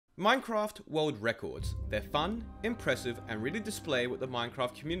Minecraft World Records. They're fun, impressive, and really display what the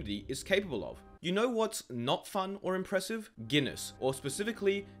Minecraft community is capable of. You know what's not fun or impressive? Guinness, or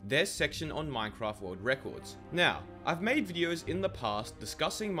specifically their section on Minecraft World Records. Now, I've made videos in the past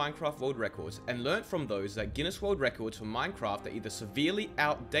discussing Minecraft World Records and learnt from those that Guinness World Records for Minecraft are either severely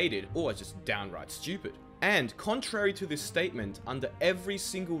outdated or just downright stupid. And contrary to this statement, under every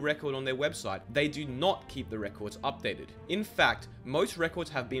single record on their website, they do not keep the records updated. In fact, most records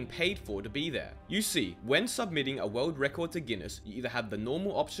have been paid for to be there. You see, when submitting a world record to Guinness, you either have the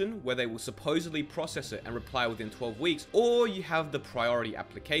normal option where they will supposedly process it and reply within 12 weeks, or you have the priority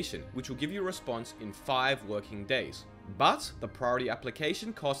application, which will give you a response in 5 working days. But the priority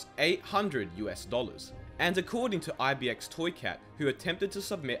application costs $800 US. And according to IBX Toycat, who attempted to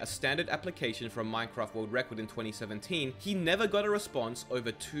submit a standard application for a Minecraft World Record in 2017, he never got a response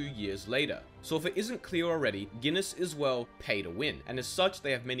over 2 years later. So if it isn't clear already, Guinness is, well, pay to win, and as such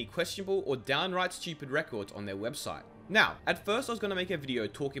they have many questionable or downright stupid records on their website. Now, at first I was going to make a video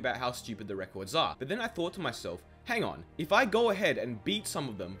talking about how stupid the records are, but then I thought to myself, hang on, if I go ahead and beat some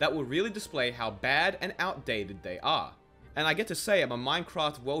of them, that will really display how bad and outdated they are. And I get to say I'm a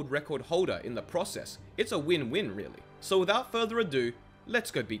Minecraft World Record holder in the process. It's a win-win, really. So without further ado,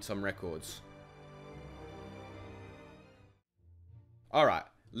 let's go beat some records. Alright,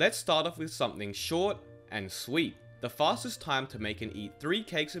 let's start off with something short and sweet. The fastest time to make and eat 3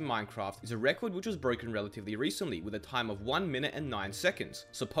 cakes in Minecraft is a record which was broken relatively recently with a time of 1 minute and 9 seconds.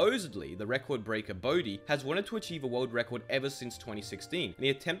 Supposedly, the record breaker Bodhi has wanted to achieve a world record ever since 2016, and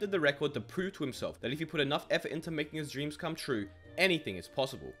he attempted the record to prove to himself that if you put enough effort into making his dreams come true, anything is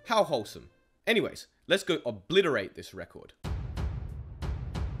possible. How wholesome. Anyways, let's go obliterate this record.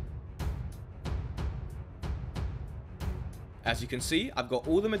 As you can see, I've got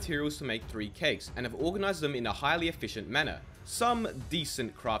all the materials to make 3 cakes, and have organized them in a highly efficient manner. Some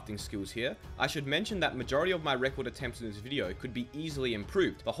decent crafting skills here. I should mention that majority of my record attempts in this video could be easily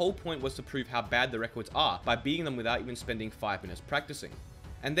improved. The whole point was to prove how bad the records are by beating them without even spending 5 minutes practicing.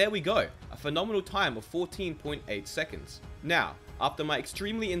 And there we go, a phenomenal time of 14.8 seconds. Now, after my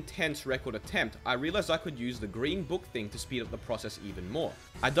extremely intense record attempt, I realized I could use the green book thing to speed up the process even more.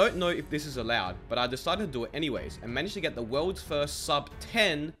 I don't know if this is allowed, but I decided to do it anyways, and managed to get the world's first sub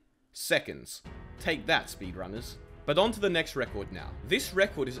 10 seconds. Take that, speedrunners. But on to the next record now. This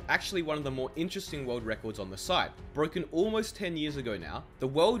record is actually one of the more interesting world records on the site. Broken almost 10 years ago now, the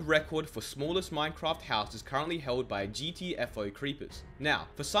world record for smallest Minecraft house is currently held by GTFO Creepers. Now,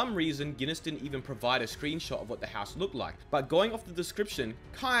 for some reason, Guinness didn't even provide a screenshot of what the house looked like, but going off the description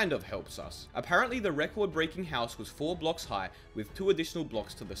kind of helps us. Apparently, the record-breaking house was 4 blocks high with 2 additional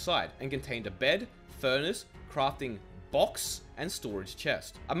blocks to the side, and contained a bed, furnace, crafting box, and storage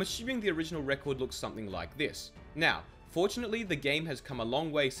chest. I'm assuming the original record looks something like this. Now, fortunately the game has come a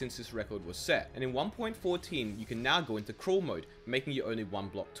long way since this record was set, and in 1.14 you can now go into crawl mode, making you only 1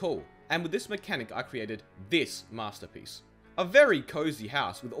 block tall. And with this mechanic I created this masterpiece. A very cozy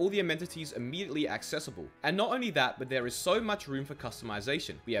house with all the amenities immediately accessible. And not only that, but there is so much room for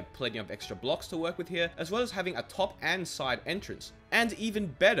customization. We have plenty of extra blocks to work with here, as well as having a top and side entrance. And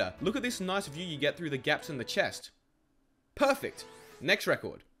even better, look at this nice view you get through the gaps in the chest. Perfect! Next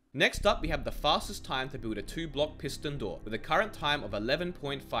record. Next up, we have the fastest time to build a 2-block piston door with a current time of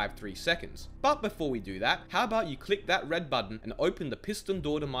 11.53 seconds. But before we do that, how about you click that red button and open the piston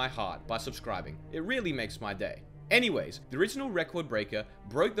door to my heart by subscribing. It really makes my day. Anyways, the original record breaker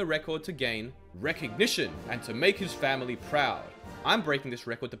broke the record to gain recognition and to make his family proud. I'm breaking this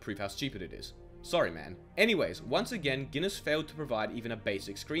record to prove how stupid it is. Sorry, man. Anyways, once again, Guinness failed to provide even a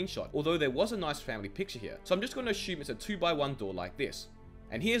basic screenshot, although there was a nice family picture here. So I'm just going to assume it's a 2x1 door like this.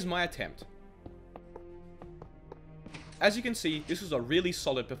 And here's my attempt. As you can see, this was a really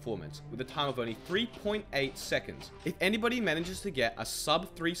solid performance, with a time of only 3.8 seconds. If anybody manages to get a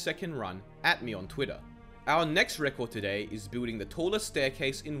sub 3 second run, at me on Twitter. Our next record today is building the tallest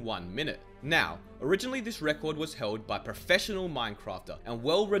staircase in 1 minute. Now, originally this record was held by professional Minecrafter and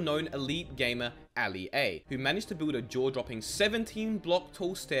well-renowned elite gamer Ali A, who managed to build a jaw-dropping 17 block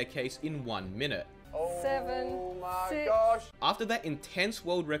tall staircase in 1 minute. Oh my 6. gosh. After that intense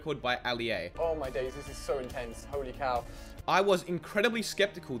world record by Ali A, Oh my days, this is so intense. Holy cow. I was incredibly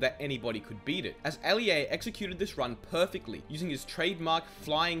skeptical that anybody could beat it, as Ali A executed this run perfectly, using his trademark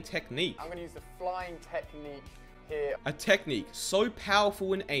flying technique. I'm going to use the flying technique here. A technique so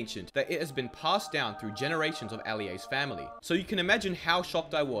powerful and ancient that it has been passed down through generations of Ali A's family. So you can imagine how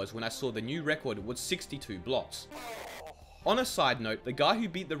shocked I was when I saw the new record was 62 blocks. On a side note, the guy who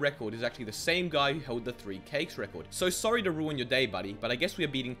beat the record is actually the same guy who held the 3 cakes record. So sorry to ruin your day, buddy, but I guess we are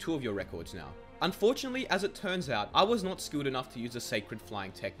beating 2 of your records now. Unfortunately, as it turns out, I was not skilled enough to use the sacred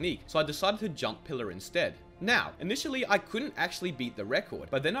flying technique, so I decided to jump pillar instead. Now, initially I couldn't actually beat the record,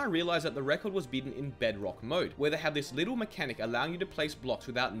 but then I realized that the record was beaten in bedrock mode, where they have this little mechanic allowing you to place blocks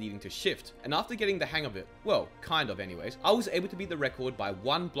without needing to shift. And after getting the hang of it, well, kind of anyways, I was able to beat the record by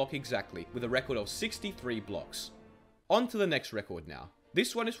 1 block exactly, with a record of 63 blocks. On to the next record now.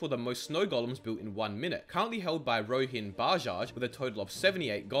 This one is for the most snow golems built in 1 minute, currently held by Rohin Bajaj with a total of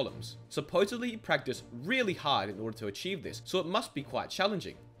 78 golems. Supposedly he practiced really hard in order to achieve this, so it must be quite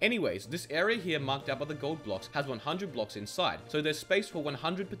challenging. Anyways, this area here marked out by the gold blocks has 100 blocks inside, so there's space for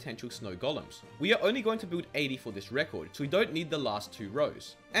 100 potential snow golems. We are only going to build 80 for this record, so we don't need the last 2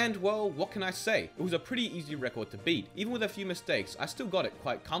 rows. And well, what can I say? It was a pretty easy record to beat. Even with a few mistakes, I still got it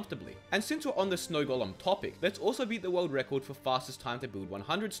quite comfortably. And since we're on the snow golem topic, let's also beat the world record for fastest time to build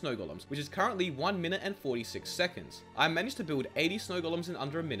 100 snow golems, which is currently 1 minute and 46 seconds. I managed to build 80 snow golems in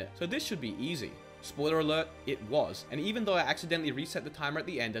under a minute, so this should be easy. Spoiler alert, it was. And even though I accidentally reset the timer at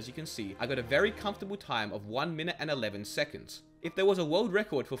the end, as you can see, I got a very comfortable time of 1 minute and 11 seconds. If there was a world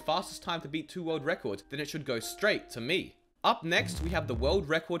record for fastest time to beat 2 world records, then it should go straight to me. Up next, we have the world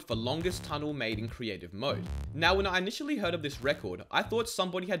record for longest tunnel made in creative mode. Now, when I initially heard of this record, I thought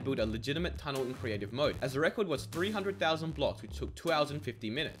somebody had built a legitimate tunnel in creative mode, as the record was 300,000 blocks, which took 2 hours and 50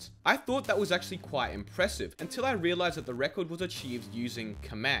 minutes. I thought that was actually quite impressive, until I realized that the record was achieved using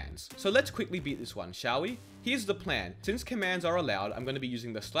commands. So let's quickly beat this one, shall we? Here's the plan. Since commands are allowed, I'm going to be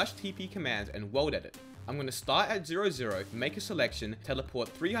using the /TP commands and world edit. I'm going to start at 00, make a selection, teleport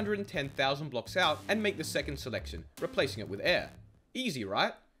 310,000 blocks out, and make the second selection, replacing it with air. Easy,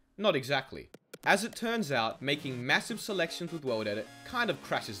 right? Not exactly. As it turns out, making massive selections with World Edit kind of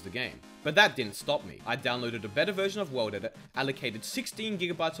crashes the game. But that didn't stop me. I downloaded a better version of World Edit, allocated 16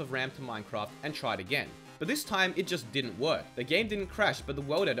 GB of RAM to Minecraft, and tried again. But this time, it just didn't work. The game didn't crash, but the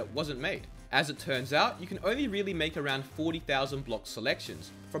World Edit wasn't made. As it turns out, you can only really make around 40,000 block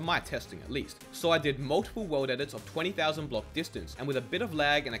selections, from my testing at least. So I did multiple world edits of 20,000 block distance, and with a bit of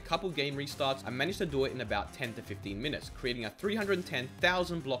lag and a couple game restarts, I managed to do it in about 10 to 15 minutes, creating a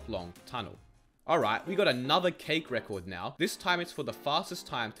 310,000 block long tunnel. Alright, we got another cake record now. This time it's for the fastest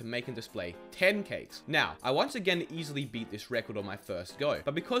time to make and display 10 cakes. Now, I once again easily beat this record on my first go,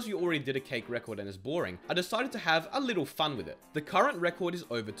 but because you already did a cake record and it's boring, I decided to have a little fun with it. The current record is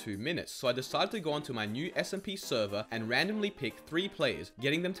over 2 minutes, so I decided to go onto my new SMP server and randomly pick 3 players,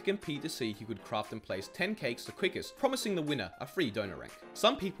 getting them to compete to see who could craft and place 10 cakes the quickest, promising the winner a free donor rank.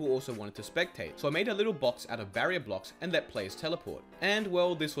 Some people also wanted to spectate, so I made a little box out of barrier blocks and let players teleport. And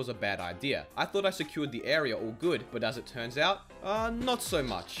well, this was a bad idea. I thought I secured the area all good, but as it turns out, not so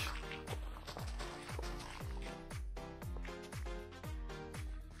much.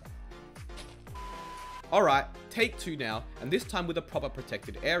 Alright, take 2 now, and this time with a proper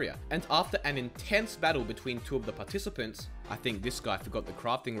protected area. And after an intense battle between 2 of the participants, I think this guy forgot the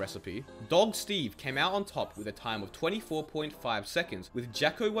crafting recipe, Dog Steve came out on top with a time of 24.5 seconds, with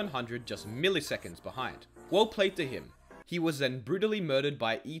Jacko 100 just milliseconds behind. Well played to him. He was then brutally murdered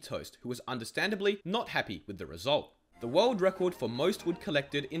by eToast, who was understandably not happy with the result. The world record for most wood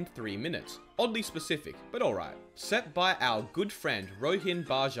collected in 3 minutes. Oddly specific, but alright. Set by our good friend Rohin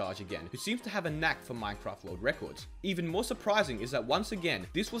Bajaj again, who seems to have a knack for Minecraft world records. Even more surprising is that once again,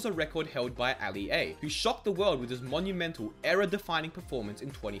 this was a record held by Ali A, who shocked the world with his monumental, era-defining performance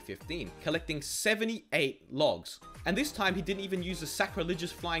in 2015, collecting 78 logs. And this time he didn't even use the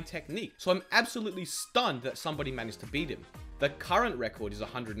sacrilegious flying technique, so I'm absolutely stunned that somebody managed to beat him. The current record is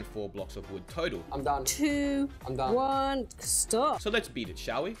 104 blocks of wood total. I'm done. 2, I'm done. 1, stop. So let's beat it,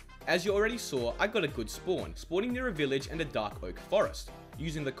 shall we? As you already saw, I got a good spawn, spawning near a village and a dark oak forest.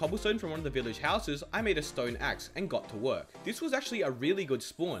 Using the cobblestone from one of the village houses, I made a stone axe and got to work. This was actually a really good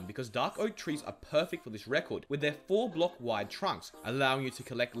spawn because dark oak trees are perfect for this record with their 4-block wide trunks, allowing you to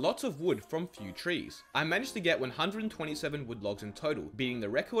collect lots of wood from few trees. I managed to get 127 wood logs in total, beating the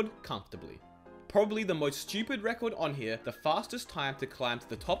record comfortably. Probably the most stupid record on here, the fastest time to climb to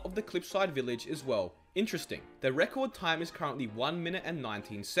the top of the cliffside village as well. Interesting. The record time is currently 1 minute and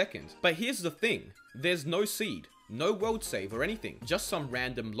 19 seconds. But here's the thing, there's no seed, no world save or anything, just some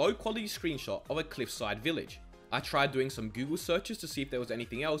random low quality screenshot of a cliffside village. I tried doing some Google searches to see if there was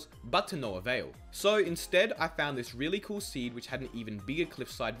anything else, but to no avail. So instead, I found this really cool seed which had an even bigger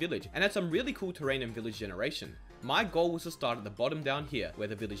cliffside village and had some really cool terrain and village generation. My goal was to start at the bottom down here, where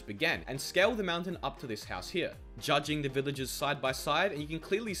the village began, and scale the mountain up to this house here. Judging the villages side by side, and you can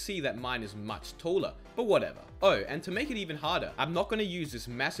clearly see that mine is much taller, but whatever. Oh, and to make it even harder, I'm not going to use this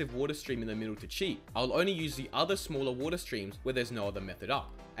massive water stream in the middle to cheat. I'll only use the other smaller water streams where there's no other method up.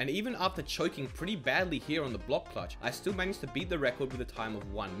 And even after choking pretty badly here on the block clutch, I still managed to beat the record with a time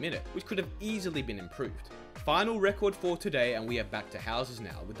of 1 minute, which could have easily been improved. Final record for today, and we are back to houses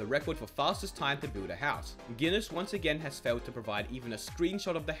now, with the record for fastest time to build a house. Guinness once again has failed to provide even a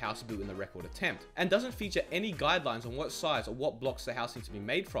screenshot of the house built in the record attempt, and doesn't feature any guidelines on what size or what blocks the house needs to be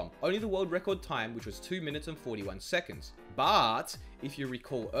made from, only the world record time, which was 2 minutes and 41 seconds. But if you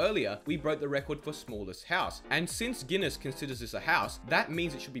recall earlier, we broke the record for smallest house, and since Guinness considers this a house, that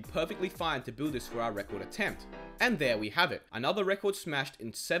means it should be perfectly fine to build this for our record attempt. And there we have it, another record smashed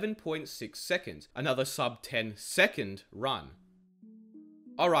in 7.6 seconds, another sub 10 second run.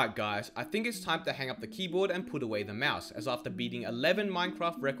 Alright guys, I think it's time to hang up the keyboard and put away the mouse, as after beating 11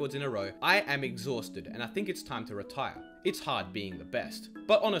 Minecraft records in a row, I am exhausted and I think it's time to retire. It's hard being the best.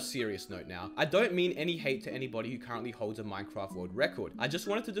 But on a serious note now, I don't mean any hate to anybody who currently holds a Minecraft world record. I just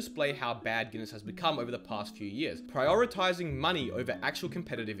wanted to display how bad Guinness has become over the past few years, prioritizing money over actual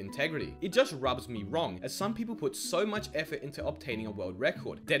competitive integrity. It just rubs me wrong, as some people put so much effort into obtaining a world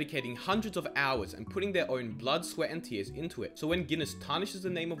record, dedicating hundreds of hours and putting their own blood, sweat and tears into it. So when Guinness tarnishes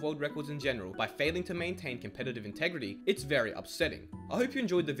the name of world records in general by failing to maintain competitive integrity, it's very upsetting. I hope you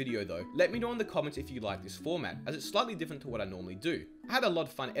enjoyed the video though. Let me know in the comments if you like this format, as it's slightly different to what I normally do. I had a lot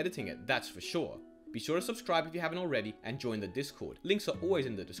of fun editing it, that's for sure. Be sure to subscribe if you haven't already and join the Discord. Links are always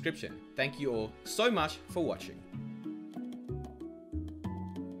in the description. Thank you all so much for watching.